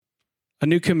A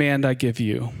new command I give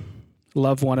you,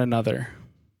 love one another.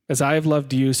 As I have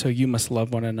loved you, so you must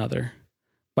love one another.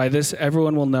 By this,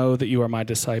 everyone will know that you are my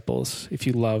disciples, if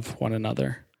you love one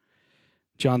another.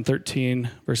 John 13,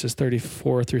 verses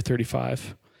 34 through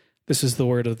 35. This is the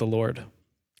word of the Lord.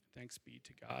 Thanks be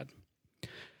to God.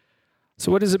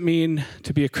 So what does it mean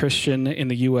to be a Christian in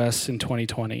the U.S. in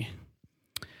 2020?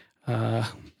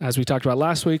 As we talked about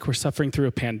last week, we're suffering through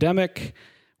a pandemic.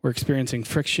 We're experiencing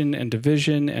friction and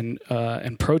division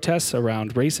and protests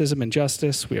around racism and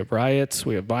justice. We have riots.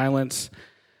 We have violence.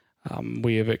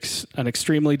 We have an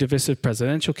extremely divisive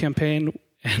presidential campaign,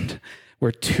 and we're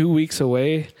 2 weeks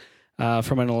away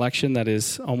from an election that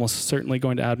is almost certainly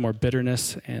going to add more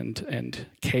bitterness and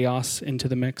chaos into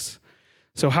the mix.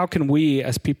 So how can we,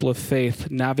 as people of faith,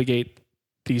 navigate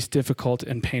these difficult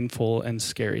and painful and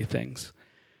scary things?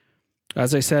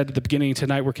 As I said at the beginning,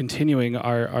 tonight we're continuing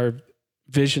our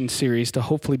Vision series to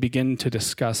hopefully begin to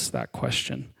discuss that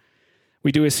question.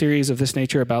 We do a series of this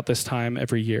nature about this time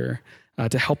every year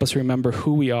to help us remember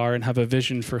who we are and have a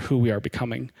vision for who we are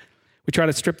becoming. We try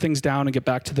to strip things down and get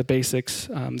back to the basics,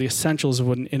 the essentials of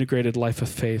what an integrated life of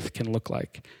faith can look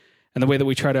like. And the way that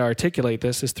we try to articulate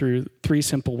this is through 3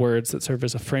 simple words that serve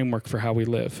as a framework for how we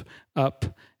live: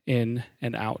 up, in,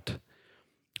 and out.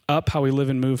 Up, how we live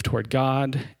and move toward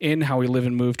God; in, how we live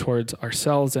and move towards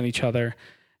ourselves and each other;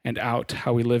 and out,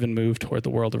 how we live and move toward the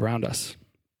world around us.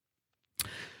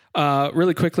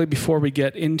 Really quickly, before we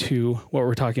get into what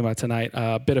we're talking about tonight,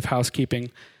 a bit of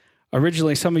housekeeping.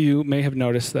 Originally, some of you may have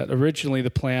noticed that originally the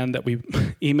plan that we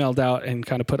emailed out and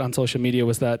kind of put on social media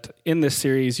was that in this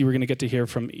series, you were going to get to hear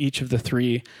from each of the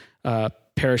 3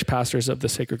 parish pastors of the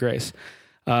Sacred Grace.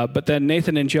 But then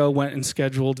Nathan and Joe went and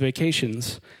scheduled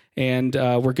vacations, and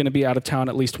we're going to be out of town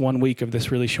at least 1 week of this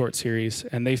really short series,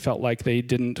 and they felt like they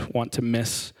didn't want to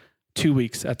miss 2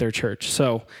 weeks at their church.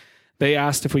 So they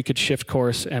asked if we could shift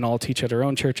course and all teach at our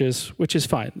own churches, which is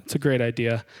fine. It's a great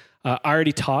idea. I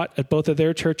already taught at both of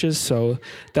their churches, so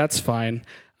that's fine.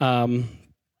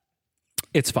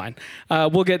 It's fine.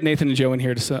 We'll get Nathan and Joe in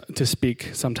here to speak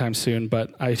sometime soon,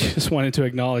 but I just wanted to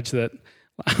acknowledge that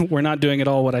we're not doing at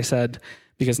all what I said,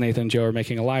 because Nathan and Joe are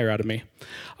making a liar out of me.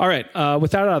 All right, with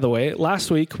that out of the way,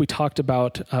 last week we talked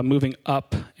about moving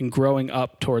up and growing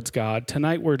up towards God.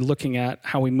 Tonight we're looking at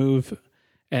how we move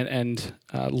and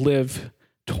live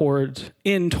towards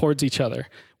each other.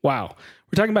 Wow.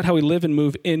 We're talking about how we live and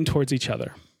move in towards each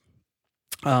other.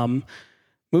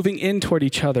 Moving in toward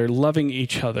each other, loving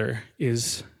each other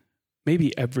is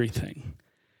maybe everything.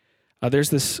 There's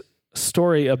this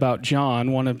story about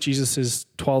John, one of Jesus'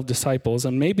 12 disciples,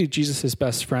 and maybe Jesus'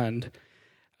 best friend.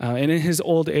 And in his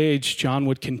old age, John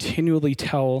would continually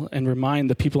tell and remind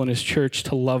the people in his church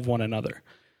to love one another.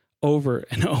 Over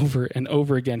and over and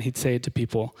over again, he'd say it to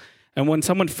people. And when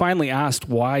someone finally asked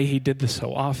why he did this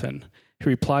so often, he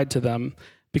replied to them,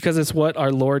 "Because it's what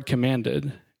our Lord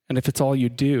commanded, and if it's all you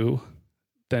do,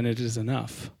 then it is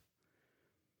enough."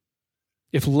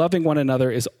 If loving one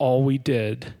another is all we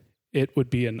did, it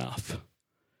would be enough.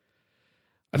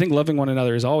 I think loving one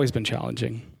another has always been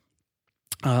challenging.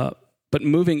 But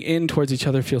moving in towards each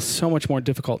other feels so much more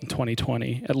difficult in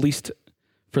 2020, at least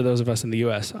for those of us in the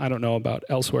U.S. I don't know about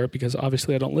elsewhere, because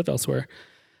obviously I don't live elsewhere.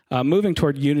 Moving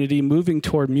toward unity, moving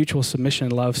toward mutual submission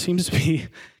and love seems to be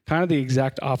kind of the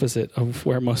exact opposite of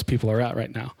where most people are at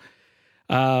right now.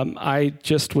 I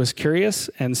just was curious,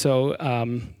 and so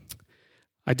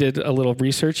I did a little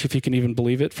research, if you can even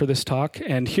believe it, for this talk.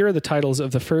 And here are the titles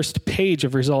of the first page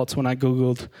of results when I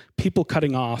Googled people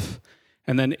cutting off.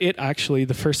 And then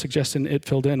the first suggestion it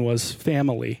filled in was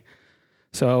family.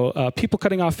 So people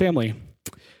cutting off family.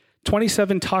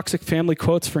 27 toxic family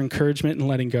quotes for encouragement and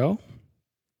letting go.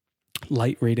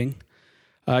 Light reading.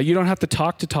 You don't have to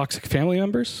talk to toxic family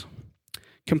members.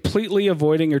 Completely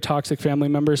avoiding your toxic family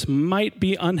members might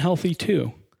be unhealthy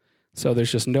too. So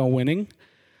there's just no winning.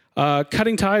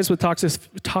 Cutting ties with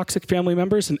toxic family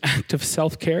members, an act of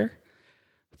self-care.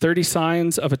 30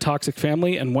 signs of a toxic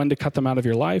family and when to cut them out of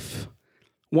your life.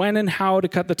 When and how to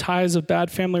cut the ties of bad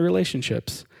family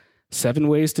relationships. 7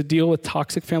 ways to deal with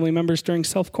toxic family members during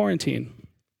self-quarantine.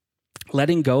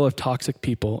 Letting go of toxic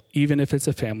people, even if it's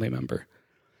a family member.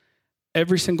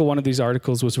 Every single one of these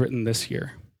articles was written this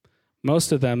year.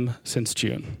 Most of them since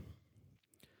June.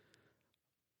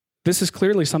 This is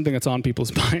clearly something that's on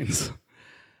people's minds.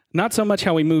 Not so much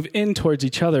how we move in towards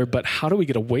each other, but how do we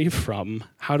get away from,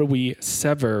 how do we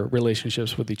sever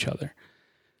relationships with each other?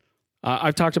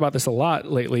 I've talked about this a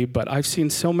lot lately, but I've seen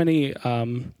so many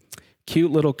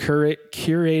cute little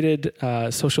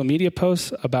curated social media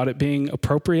posts about it being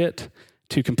appropriate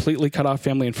to completely cut off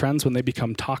family and friends when they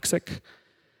become toxic.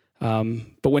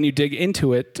 But when you dig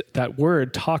into it, that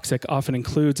word toxic often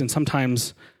includes and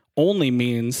sometimes only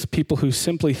means people who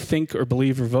simply think or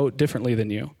believe or vote differently than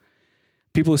you.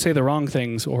 People who say the wrong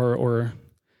things or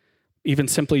even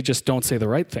simply just don't say the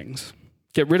right things.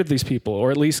 Get rid of these people, or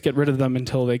at least get rid of them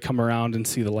until they come around and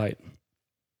see the light.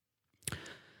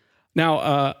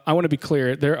 Now, I want to be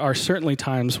clear. There are certainly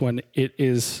times when it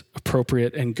is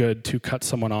appropriate and good to cut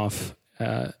someone off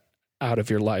out of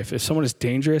your life. If someone is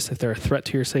dangerous, if they're a threat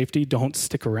to your safety, don't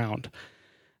stick around.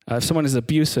 If someone is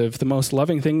abusive, the most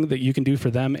loving thing that you can do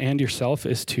for them and yourself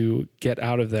is to get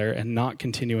out of there and not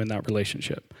continue in that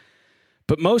relationship.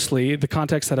 But mostly, the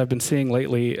context that I've been seeing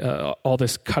lately, all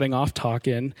this cutting off talk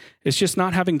in, is just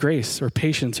not having grace or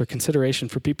patience or consideration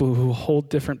for people who hold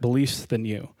different beliefs than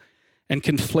you, and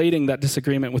conflating that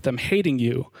disagreement with them hating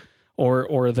you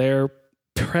or their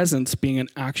presence being an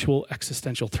actual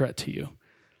existential threat to you.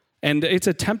 And it's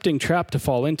a tempting trap to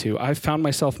fall into. I've found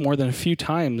myself more than a few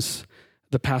times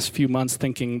the past few months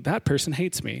thinking, that person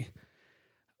hates me,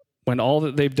 when all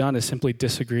that they've done is simply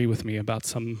disagree with me about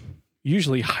some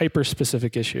usually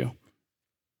hyper-specific issue.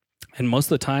 And most of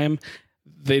the time,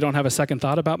 they don't have a second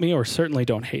thought about me or certainly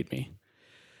don't hate me.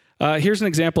 Here's an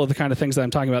example of the kind of things that I'm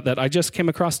talking about that I just came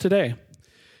across today.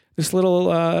 This little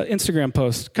Instagram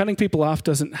post, cutting people off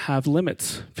doesn't have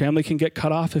limits. Family can get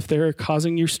cut off if they're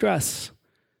causing you stress.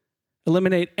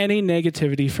 Eliminate any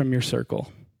negativity from your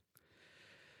circle.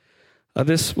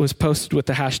 This was posted with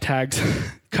the hashtags,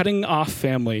 cutting off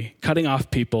family, cutting off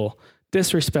people,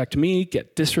 disrespect me,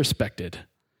 get disrespected.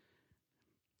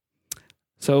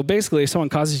 So basically, if someone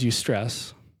causes you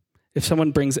stress, if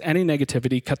someone brings any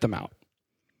negativity, cut them out.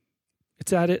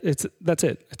 That's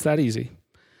it. It's that easy.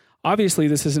 Obviously,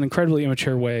 this is an incredibly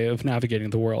immature way of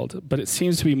navigating the world, but it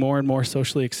seems to be more and more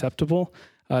socially acceptable,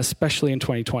 especially in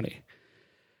 2020.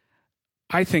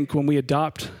 I think when we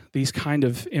adopt these kind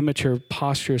of immature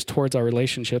postures towards our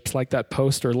relationships, like that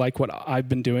post or like what I've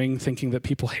been doing, thinking that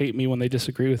people hate me when they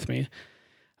disagree with me,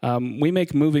 we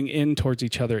make moving in towards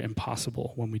each other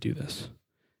impossible when we do this.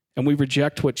 And we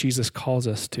reject what Jesus calls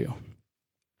us to.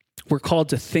 We're called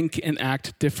to think and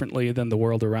act differently than the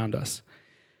world around us.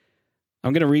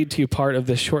 I'm going to read to you part of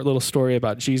this short little story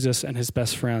about Jesus and his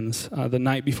best friends the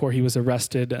night before he was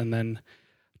arrested and then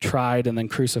tried and then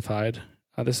crucified.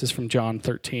 This is from John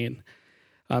 13.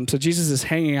 So Jesus is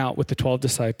hanging out with the 12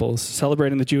 disciples,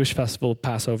 celebrating the Jewish festival of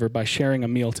Passover by sharing a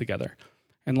meal together.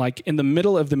 And like in the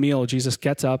middle of the meal, Jesus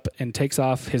gets up and takes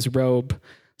off his robe.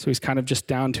 So he's kind of just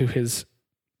down to his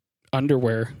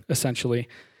underwear, essentially.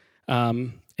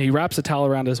 He wraps a towel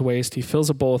around his waist, he fills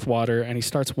a bowl with water, and he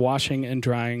starts washing and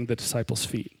drying the disciples'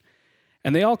 feet.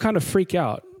 And they all kind of freak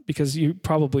out because you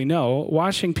probably know,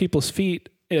 washing people's feet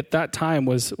at that time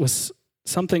was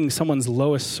something someone's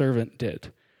lowest servant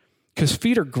did. Because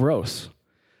feet are gross,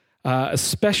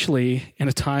 especially in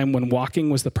a time when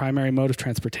walking was the primary mode of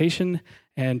transportation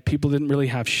and people didn't really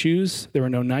have shoes. There were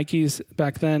no Nikes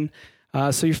back then.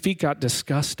 So your feet got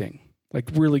disgusting, like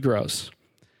really gross.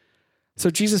 So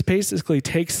Jesus basically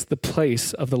takes the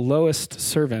place of the lowest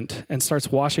servant and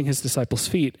starts washing his disciples'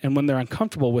 feet. And when they're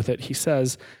uncomfortable with it, he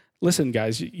says, listen,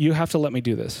 guys, you have to let me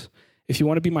do this. If you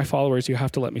want to be my followers, you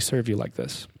have to let me serve you like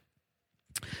this.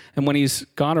 And when he's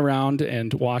gone around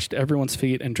and washed everyone's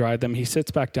feet and dried them, he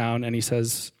sits back down and he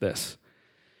says this.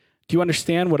 Do you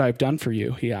understand what I've done for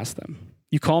you? He asked them.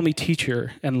 You call me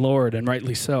teacher and Lord, and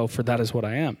rightly so, for that is what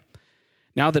I am.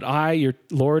 Now that I, your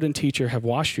Lord and teacher, have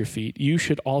washed your feet, you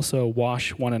should also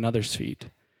wash one another's feet.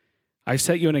 I've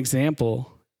set you an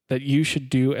example that you should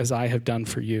do as I have done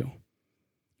for you.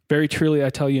 Very truly,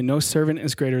 I tell you, no servant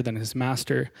is greater than his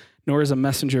master, nor is a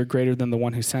messenger greater than the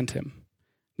one who sent him.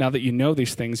 Now that you know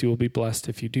these things, you will be blessed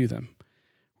if you do them.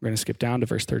 We're going to skip down to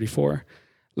verse 34.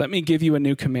 Let me give you a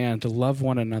new command, to love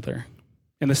one another.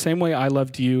 In the same way I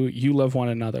loved you, you love one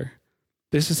another.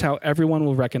 This is how everyone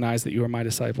will recognize that you are my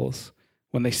disciples,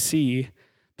 when they see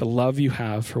the love you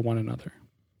have for one another.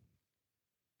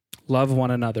 Love one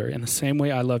another. In the same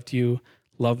way I loved you,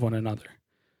 love one another.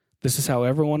 This is how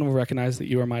everyone will recognize that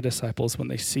you are my disciples, when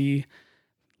they see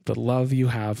the love you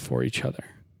have for each other.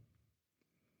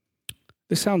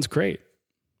 This sounds great.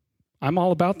 I'm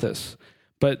all about this.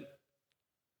 But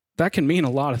that can mean a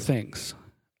lot of things.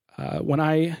 When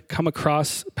I come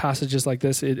across passages like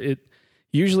this, it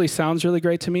usually sounds really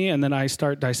great to me, and then I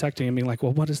start dissecting and being like,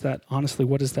 well, what does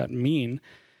that mean?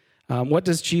 What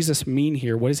does Jesus mean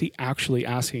here? What is he actually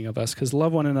asking of us? Because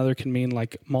love one another can mean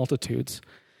like multitudes.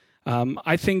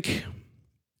 I think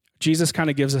Jesus kind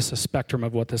of gives us a spectrum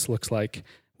of what this looks like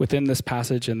within this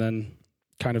passage and then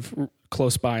kind of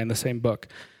close by in the same book.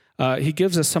 He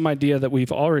gives us some idea that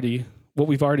we've already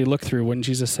looked through when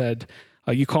Jesus said,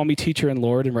 You call me teacher and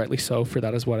Lord, and rightly so, for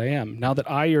that is what I am. Now that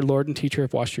I, your Lord and teacher,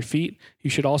 have washed your feet, you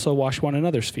should also wash one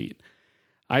another's feet.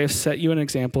 I have set you an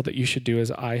example that you should do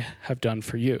as I have done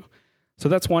for you. So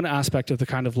that's one aspect of the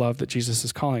kind of love that Jesus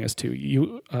is calling us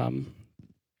to.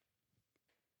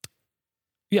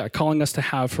 Calling us to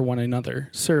have for one another,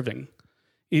 serving,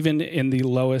 even in the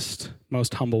lowest,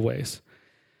 most humble ways.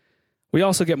 We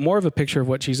also get more of a picture of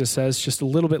what Jesus says just a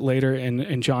little bit later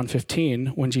in John 15,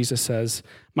 when Jesus says,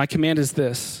 "My command is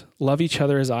this, love each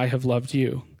other as I have loved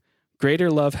you. Greater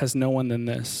love has no one than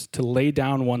this, to lay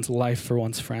down one's life for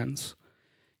one's friends.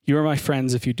 You are my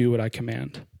friends if you do what I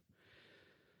command."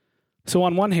 So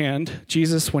on one hand,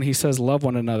 Jesus, when he says love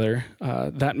one another,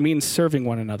 that means serving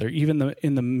one another, even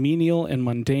in the menial and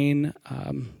mundane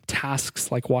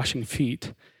tasks like washing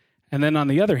feet. And then on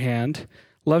the other hand,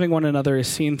 loving one another is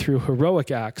seen through heroic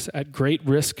acts at great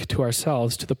risk to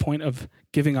ourselves, to the point of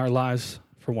giving our lives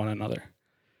for one another.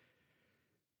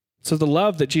 So the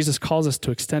love that Jesus calls us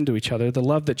to extend to each other, the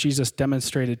love that Jesus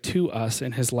demonstrated to us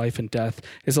in his life and death,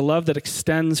 is a love that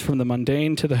extends from the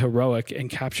mundane to the heroic and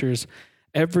captures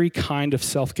every kind of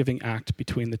self-giving act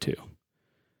between the two.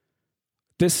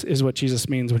 This is what Jesus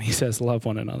means when he says love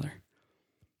one another.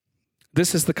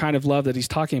 This is the kind of love that he's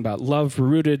talking about, love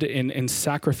rooted in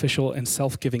sacrificial and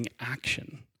self-giving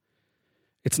action.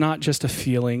 It's not just a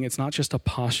feeling, it's not just a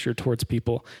posture towards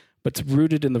people, but it's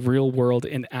rooted in the real world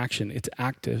in action. It's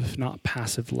active, not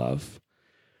passive love.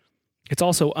 It's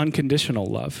also unconditional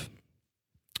love.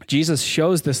 Jesus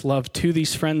shows this love to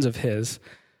these friends of his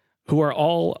who are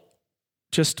all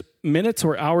just minutes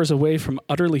or hours away from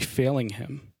utterly failing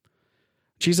him.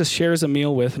 Jesus shares a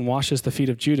meal with and washes the feet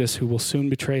of Judas, who will soon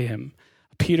betray him,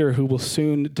 Peter, who will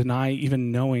soon deny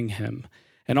even knowing him,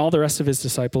 and all the rest of his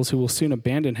disciples who will soon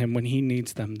abandon him when he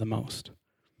needs them the most.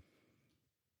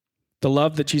 The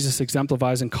love that Jesus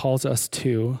exemplifies and calls us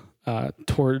to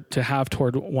have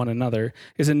toward one another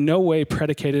is in no way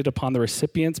predicated upon the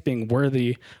recipients being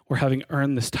worthy or having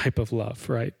earned this type of love,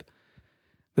 right?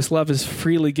 This love is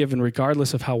freely given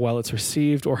regardless of how well it's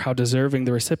received or how deserving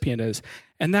the recipient is.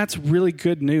 And that's really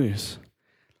good news,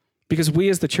 because we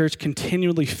as the church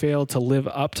continually fail to live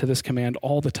up to this command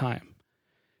all the time.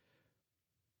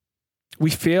 We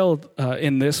fail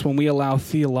in this when we allow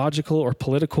theological or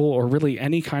political or really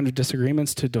any kind of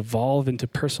disagreements to devolve into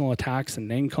personal attacks and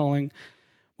name-calling,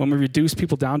 when we reduce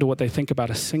people down to what they think about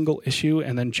a single issue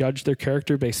and then judge their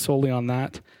character based solely on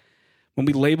that, when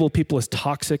we label people as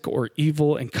toxic or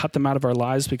evil and cut them out of our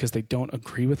lives because they don't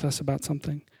agree with us about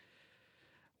something,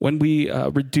 when we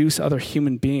reduce other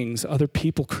human beings, other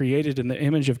people created in the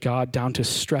image of God, down to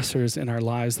stressors in our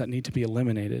lives that need to be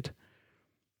eliminated.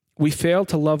 We fail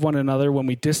to love one another when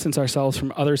we distance ourselves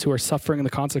from others who are suffering the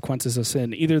consequences of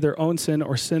sin, either their own sin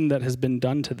or sin that has been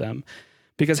done to them,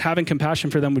 because having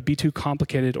compassion for them would be too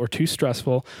complicated or too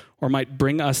stressful or might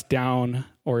bring us down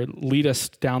or lead us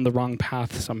down the wrong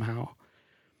path somehow.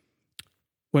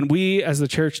 When we as the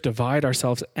church divide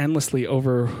ourselves endlessly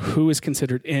over who is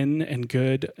considered in and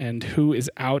good and who is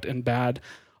out and bad,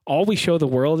 all we show the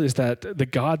world is that the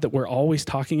God that we're always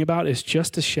talking about is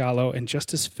just as shallow and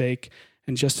just as fake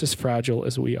and just as fragile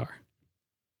as we are.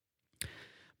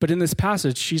 But in this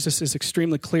passage, Jesus is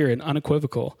extremely clear and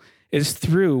unequivocal. It is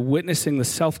through witnessing the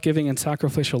self-giving and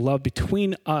sacrificial love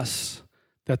between us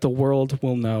that the world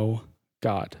will know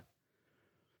God.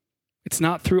 It's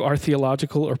not through our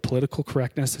theological or political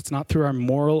correctness. It's not through our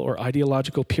moral or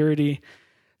ideological purity.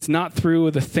 It's not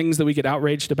through the things that we get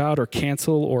outraged about or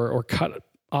cancel or cut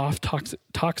off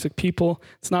toxic people.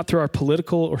 It's not through our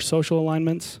political or social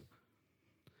alignments.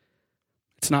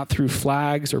 It's not through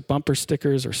flags or bumper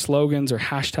stickers or slogans or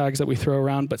hashtags that we throw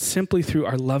around, but simply through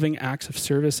our loving acts of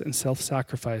service and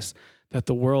self-sacrifice that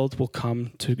the world will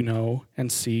come to know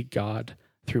and see God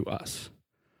through us.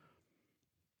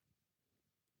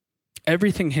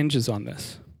 Everything hinges on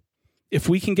this. If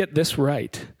we can get this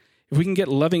right, if we can get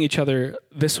loving each other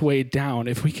this way down,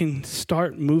 if we can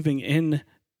start moving in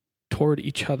toward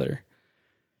each other,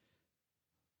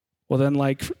 well then,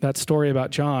 like that story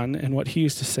about John and what he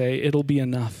used to say, it'll be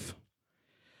enough.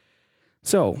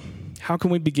 So, how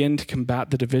can we begin to combat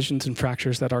the divisions and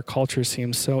fractures that our culture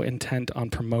seems so intent on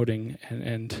promoting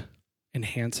and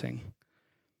enhancing?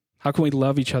 How can we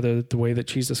love each other the way that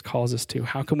Jesus calls us to?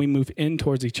 How can we move in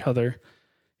towards each other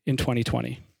in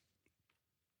 2020?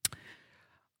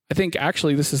 I think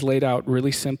actually this is laid out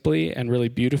really simply and really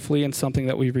beautifully in something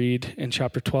that we read in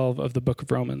chapter 12 of the book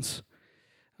of Romans,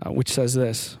 which says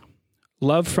this: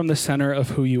 love from the center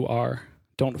of who you are.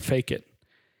 Don't fake it.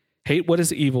 Hate what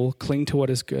is evil. Cling to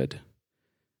what is good.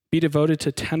 Be devoted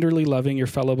to tenderly loving your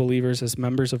fellow believers as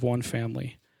members of one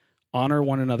family. Honor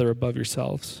one another above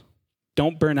yourselves.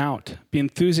 Don't burn out. Be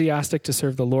enthusiastic to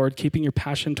serve the Lord, keeping your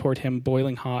passion toward him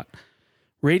boiling hot.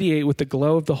 Radiate with the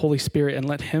glow of the Holy Spirit and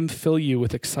let him fill you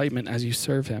with excitement as you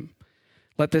serve him.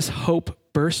 Let this hope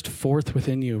burst forth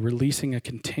within you, releasing a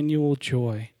continual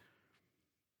joy.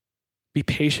 Be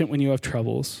patient when you have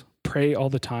troubles. Pray all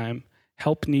the time.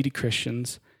 Help needy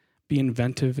Christians. Be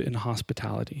inventive in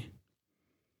hospitality.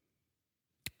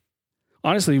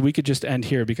 Honestly, we could just end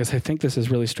here because I think this is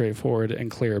really straightforward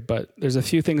and clear, but there's a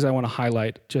few things I want to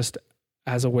highlight just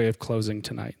as a way of closing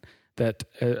tonight that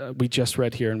we just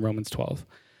read here in Romans 12.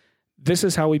 This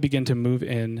is how we begin to move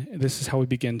in. This is how we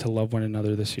begin to love one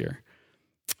another this year.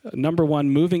 Number one,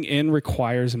 moving in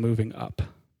requires moving up.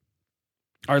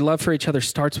 Our love for each other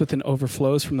starts with and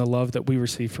overflows from the love that we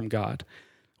receive from God.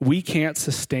 We can't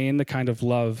sustain the kind of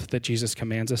love that Jesus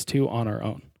commands us to on our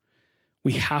own.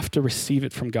 We have to receive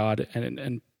it from God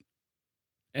and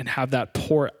have that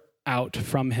pour out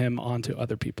from him onto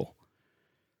other people.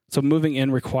 So moving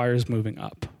in requires moving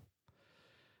up.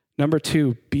 Number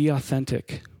two, be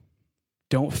authentic.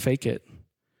 Don't fake it.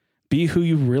 Be who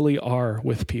you really are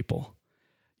with people.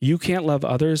 You can't love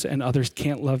others and others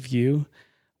can't love you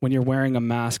when you're wearing a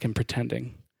mask and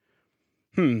pretending.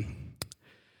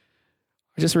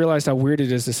 I just realized how weird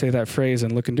it is to say that phrase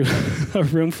and look into a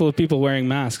room full of people wearing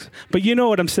masks. But you know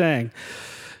what I'm saying.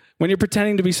 When you're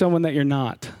pretending to be someone that you're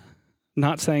not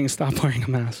saying stop wearing a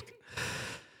mask.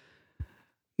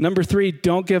 Number three,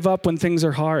 don't give up when things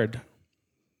are hard.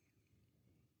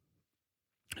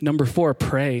 Number four,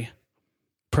 pray.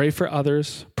 Pray for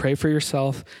others. Pray for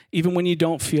yourself. Even when you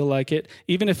don't feel like it.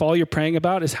 Even if all you're praying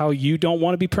about is how you don't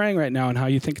want to be praying right now and how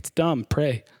you think it's dumb,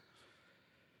 pray.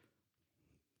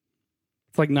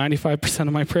 It's like 95%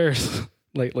 of my prayers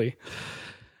lately.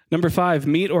 Number five,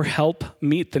 meet or help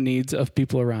meet the needs of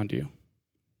people around you.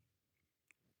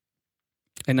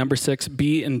 And number six,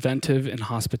 be inventive in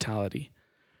hospitality.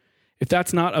 If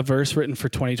that's not a verse written for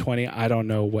 2020, I don't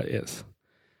know what is.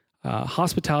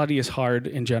 Hospitality is hard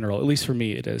in general, at least for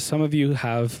me it is. Some of you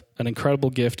have an incredible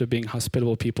gift of being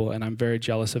hospitable people, and I'm very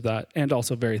jealous of that and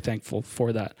also very thankful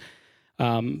for that.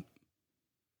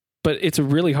 But it's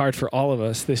really hard for all of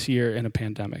us this year in a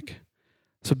pandemic.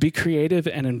 So be creative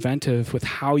and inventive with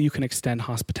how you can extend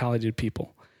hospitality to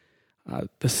people.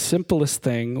 The simplest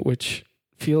thing, which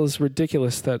feels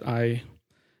ridiculous that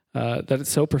it's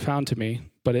so profound to me,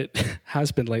 but it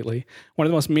has been lately. One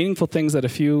of the most meaningful things that a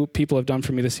few people have done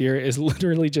for me this year is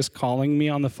literally just calling me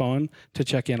on the phone to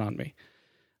check in on me.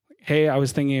 Hey, I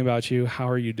was thinking about you. How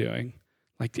are you doing?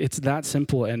 Like, it's that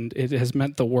simple, and it has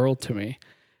meant the world to me.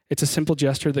 It's a simple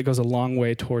gesture that goes a long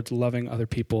way towards loving other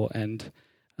people and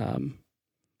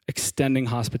extending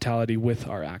hospitality with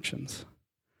our actions.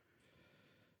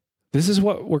 This is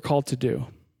what we're called to do.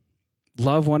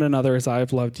 Love one another as I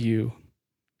have loved you.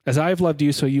 As I have loved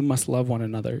you, so you must love one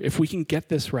another. If we can get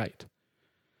this right,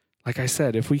 like I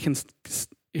said, if we can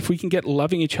get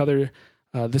loving each other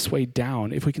this way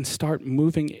down, if we can start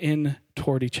moving in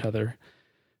toward each other,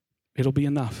 it'll be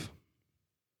enough.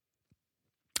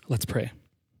 Let's pray.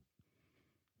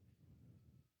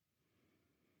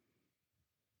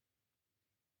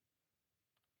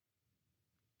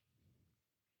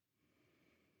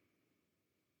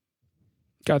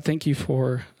 God, thank you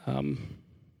for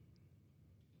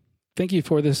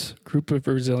this group of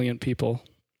resilient people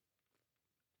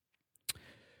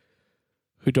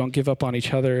who don't give up on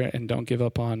each other and don't give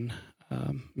up on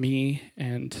me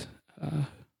and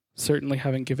certainly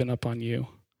haven't given up on you.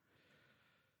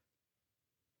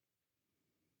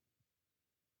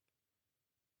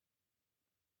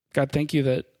 God, thank you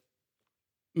that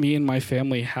me and my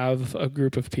family have a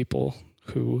group of people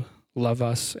who love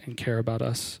us and care about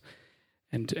us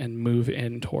and move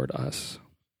in toward us.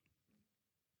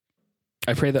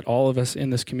 I pray that all of us in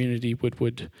this community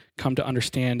would come to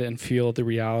understand and feel the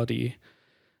reality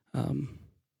that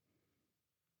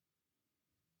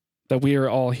we are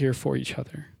all here for each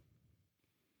other.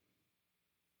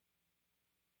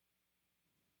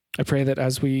 I pray that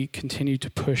as we continue to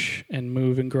push and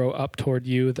move and grow up toward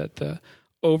you, that the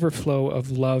overflow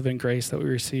of love and grace that we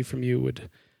receive from you would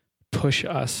push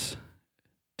us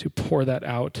to pour that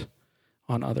out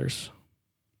on others.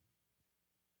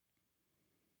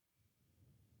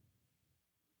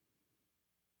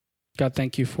 God,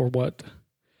 thank you for what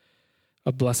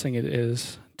a blessing it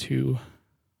is to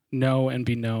know and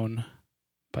be known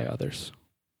by others.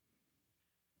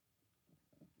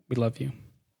 We love you.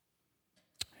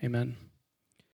 Amen.